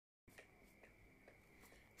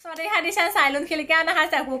สวัสดีค่ะดิฉันสายลุนคิริก้านะคะ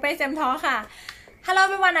จากปูเป้เซมทอล์คค่ะ Hello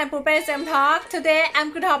everyone I'm ปูเป้เซมทอล์ค Today I'm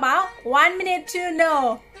going to talk about 1 minute to know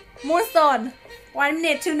moonstone 1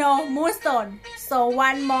 minute to know moonstone So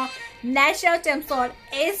one more natural gemstone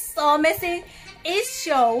is so amazing it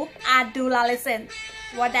show adolescent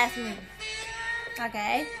What does it mean?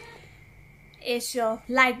 Okay It show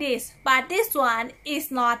like this but this one is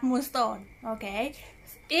not moonstone Okay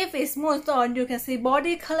If it's moonstone, you can see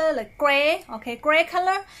body color like gray, okay, gray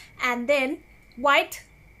color, and then white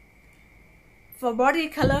for body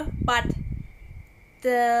color. But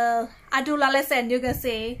the adolescent, you can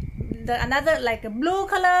see another like a blue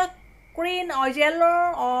color, green or yellow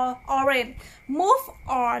or orange.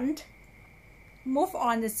 Move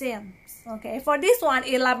on the same. Okay, for this one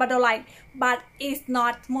is labradorite, but it's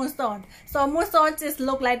not moonstone. So moonstone just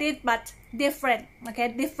look like this, but different. Okay,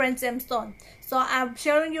 different gemstone. So I'm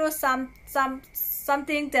showing you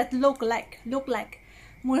something that look like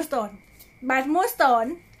moonstone. But moonstone,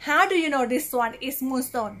 how do you know this one is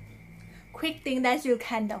moonstone? Quick thing that you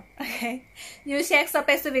can know. Okay, you check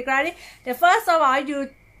specifically. The first of all,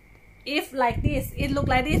 if like this, it look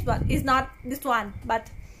like this, but it's not this one. But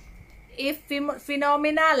if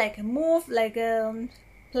phenomena like move, like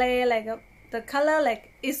play, like the color, like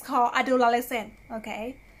it's called adolescent. Okay,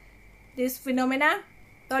 this phenomena.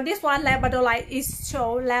 So this one labradorite is show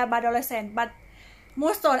labradorite, but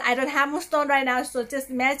moonstone I don't have moonstone right now. So just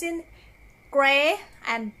imagine gray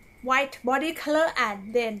and white body color and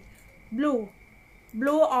then blue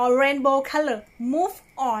or rainbow color. Move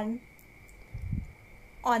on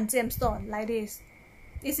gemstone like this.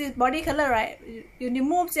 This is body color, right? You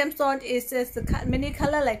remove gemstone is just many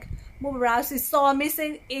color like move around. It's so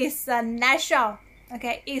amazing. It's a natural.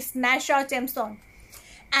 Okay, it's natural gemstone.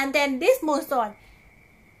 And then this moonstone.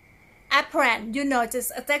 Apparent, you know,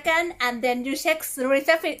 just a second, and then you check the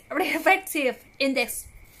refractive index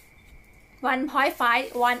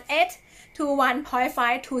 1.518 to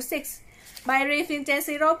 1.526 by reflection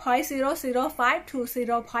 0.005 to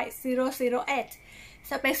 0.008.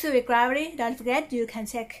 Specific gravity, don't forget you can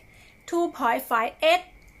check 2.58.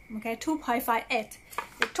 Okay, 2.58.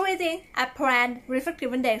 The three things: apparent,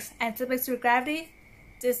 refractive index, and specific gravity.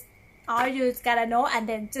 Just all you gotta know, and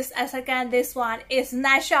then just a second, this one is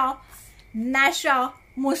natural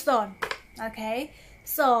moonstone. Okay,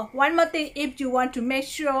 so one more thing, if you want to make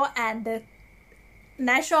sure and the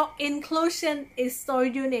natural inclusion is so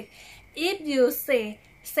unique, if you say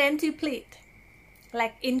centipede,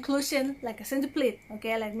 like inclusion like a centipede,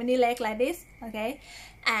 okay, like mini leg like this, okay,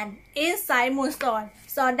 and inside moonstone,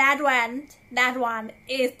 so that one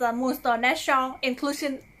is the moonstone natural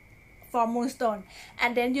inclusion for moonstone.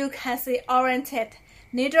 And then you can see oriented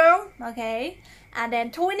needle, okay, and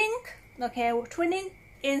then twinning, okay, twinning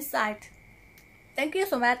inside. Thank you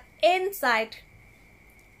so much. Inside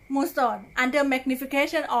moonstone under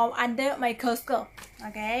magnification or under microscope.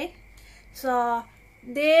 Okay, so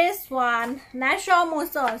this one natural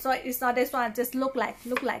moonstone, so it's not this one, just look like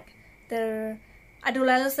the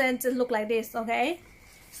adolescent, just look like this. Okay,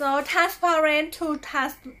 so transparent to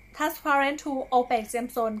opaque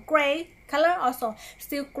gemstone, gray color, also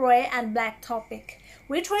still gray and black topic.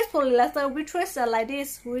 Vitreous polyester, vitreous like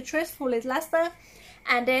this, vitreous polyester,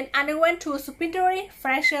 and then underwent to superior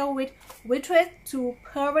fracture with vitreous to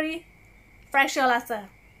pearly fracture laser.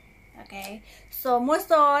 Okay, so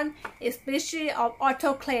moonstone is species of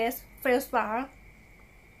autoclave feldspar.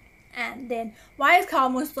 And then why it's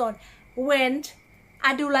called moonstone? When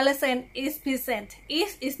adolescent is present,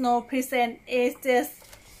 if it's not present, it's just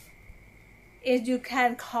you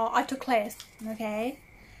can call autoclave. Okay,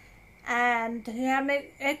 and do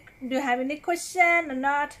you have any question or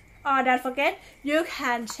not? Or don't forget, you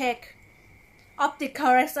can check optic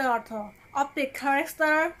character also. Optic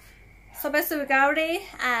character, specific gravity,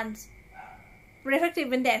 and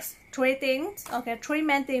refractive index. Three things. Okay, three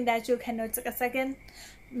main things that you can know. Just a second.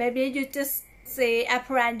 Maybe you just say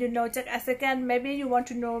apparent, you know, just a second. Maybe you want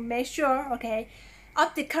to know, make sure. Okay,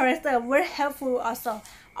 optic character very helpful also.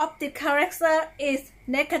 Optic character is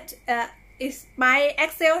negative. Is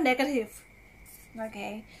biaxial negative.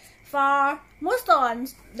 Okay, for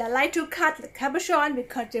moonstones, they like to cut the cabochon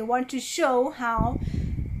because they want to show how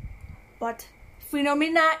what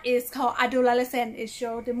phenomena is called adolescent. It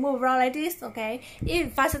shows the move around like this. Okay,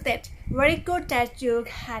 if faceted, very good that you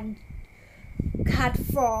can cut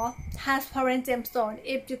for transparent gemstone.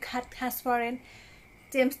 If you cut transparent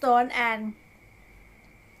gemstone, and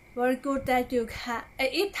very good that you can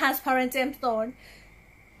if transparent gemstone,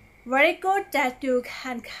 very good that you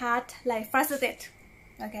can cut like faceted.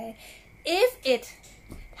 Okay, if it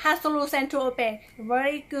translucent to opaque,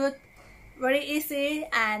 very good, very easy,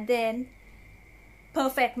 and then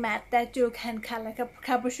perfect matte that you can cut like a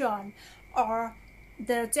cabochon, or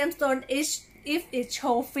the gemstone is if it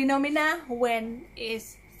show phenomena when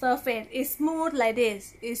its surface is smooth like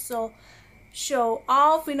this, it so show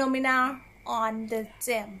all phenomena on the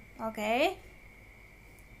gem. Okay,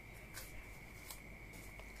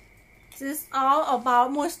 this is all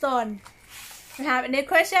about moonstone. You have any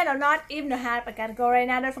question or not? If you have, I gotta go right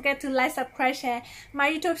now. Don't forget to like, subscribe, share my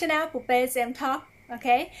YouTube channel, Poupe'E Gem Talk.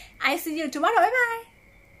 Okay, I see you tomorrow. Bye bye.